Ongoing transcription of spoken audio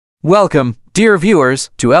Welcome, dear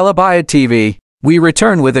viewers, to El Abiyad TV. We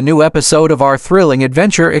return with a new episode of our thrilling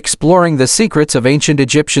adventure exploring the secrets of ancient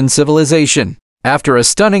Egyptian civilization. After a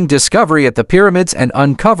stunning discovery at the pyramids and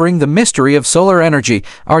uncovering the mystery of solar energy,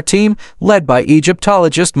 our team, led by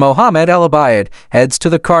Egyptologist Mohammed El Abiyad, heads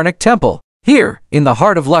to the Karnak Temple. Here, in the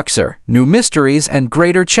heart of Luxor, new mysteries and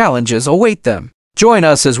greater challenges await them. Join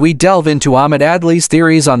us as we delve into Ahmed Adli's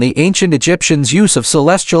theories on the ancient Egyptians' use of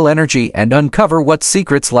celestial energy and uncover what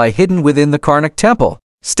secrets lie hidden within the Karnak Temple.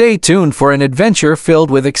 Stay tuned for an adventure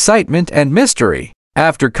filled with excitement and mystery.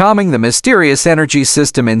 After calming the mysterious energy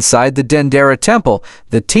system inside the Dendera Temple,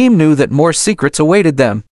 the team knew that more secrets awaited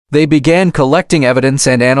them. They began collecting evidence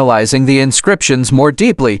and analyzing the inscriptions more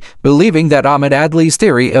deeply, believing that Ahmed Adli's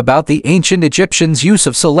theory about the ancient Egyptians' use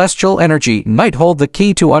of celestial energy might hold the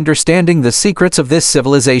key to understanding the secrets of this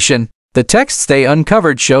civilization. The texts they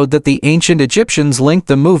uncovered showed that the ancient Egyptians linked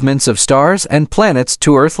the movements of stars and planets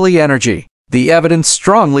to earthly energy. The evidence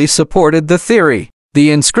strongly supported the theory.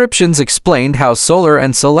 The inscriptions explained how solar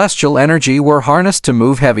and celestial energy were harnessed to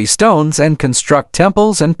move heavy stones and construct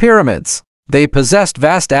temples and pyramids. They possessed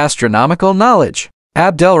vast astronomical knowledge.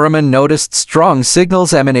 Abdelrahman noticed strong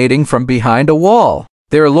signals emanating from behind a wall.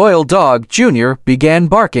 Their loyal dog, Junior, began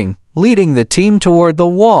barking, leading the team toward the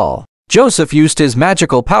wall. Joseph used his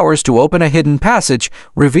magical powers to open a hidden passage,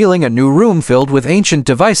 revealing a new room filled with ancient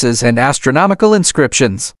devices and astronomical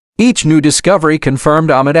inscriptions. Each new discovery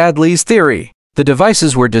confirmed Ahmed Adli's theory. The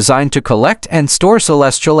devices were designed to collect and store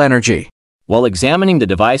celestial energy. While examining the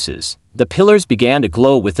devices, the pillars began to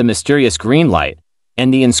glow with a mysterious green light,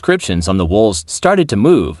 and the inscriptions on the walls started to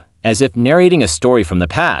move, as if narrating a story from the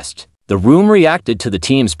past. The room reacted to the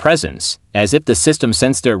team's presence, as if the system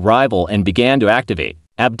sensed their arrival and began to activate.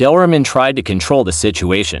 Abdelrahman tried to control the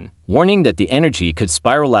situation, warning that the energy could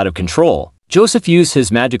spiral out of control. Joseph used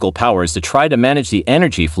his magical powers to try to manage the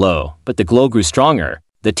energy flow, but the glow grew stronger.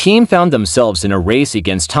 The team found themselves in a race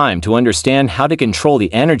against time to understand how to control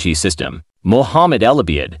the energy system. Mohammed El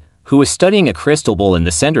Abiyad, who was studying a crystal bowl in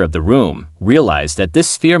the center of the room, realized that this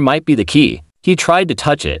sphere might be the key. He tried to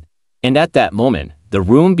touch it, and at that moment, the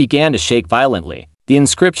room began to shake violently. The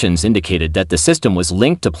inscriptions indicated that the system was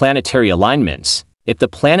linked to planetary alignments. If the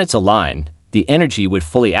planets aligned, the energy would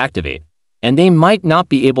fully activate, and they might not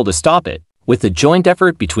be able to stop it. With a joint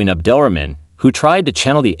effort between Abdelrahman, who tried to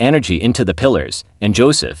channel the energy into the pillars, and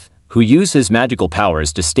Joseph, who used his magical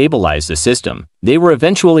powers to stabilize the system, they were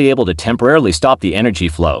eventually able to temporarily stop the energy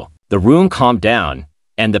flow. The room calmed down,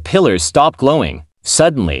 and the pillars stopped glowing.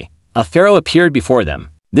 Suddenly, a pharaoh appeared before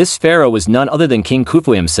them. This pharaoh was none other than King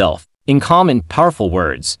Khufu himself. In calm and powerful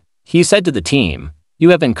words, he said to the team,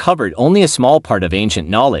 "You have uncovered only a small part of ancient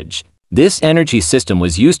knowledge. This energy system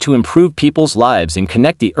was used to improve people's lives and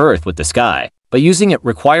connect the earth with the sky, but using it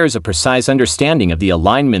requires a precise understanding of the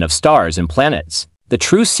alignment of stars and planets. The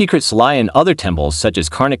true secrets lie in other temples such as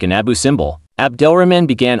Karnak and Abu Simbel." Abdelrahman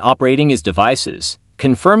began operating his devices,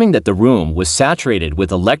 confirming that the room was saturated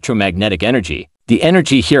with electromagnetic energy. The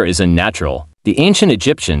energy here is unnatural. The ancient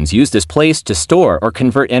Egyptians used this place to store or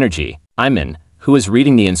convert energy. Ayman, who was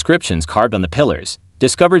reading the inscriptions carved on the pillars,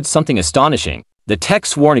 discovered something astonishing. The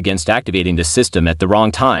texts warn against activating the system at the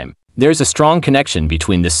wrong time. There's a strong connection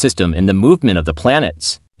between this system and the movement of the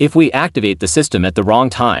planets. If we activate the system at the wrong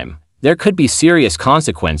time, there could be serious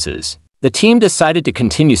consequences. The team decided to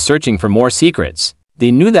continue searching for more secrets.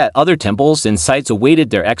 They knew that other temples and sites awaited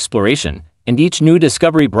their exploration, and each new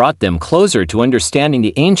discovery brought them closer to understanding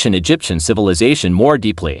the ancient Egyptian civilization more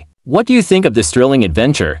deeply. What do you think of this thrilling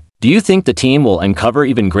adventure? Do you think the team will uncover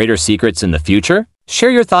even greater secrets in the future? Share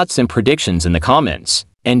your thoughts and predictions in the comments.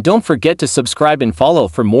 And don't forget to subscribe and follow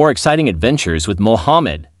for more exciting adventures with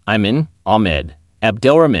Mohammed, Ayman, Ahmed,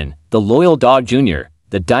 Abdelrahman, the loyal dog Junior,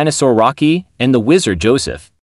 the dinosaur Rocky, and the wizard Joseph.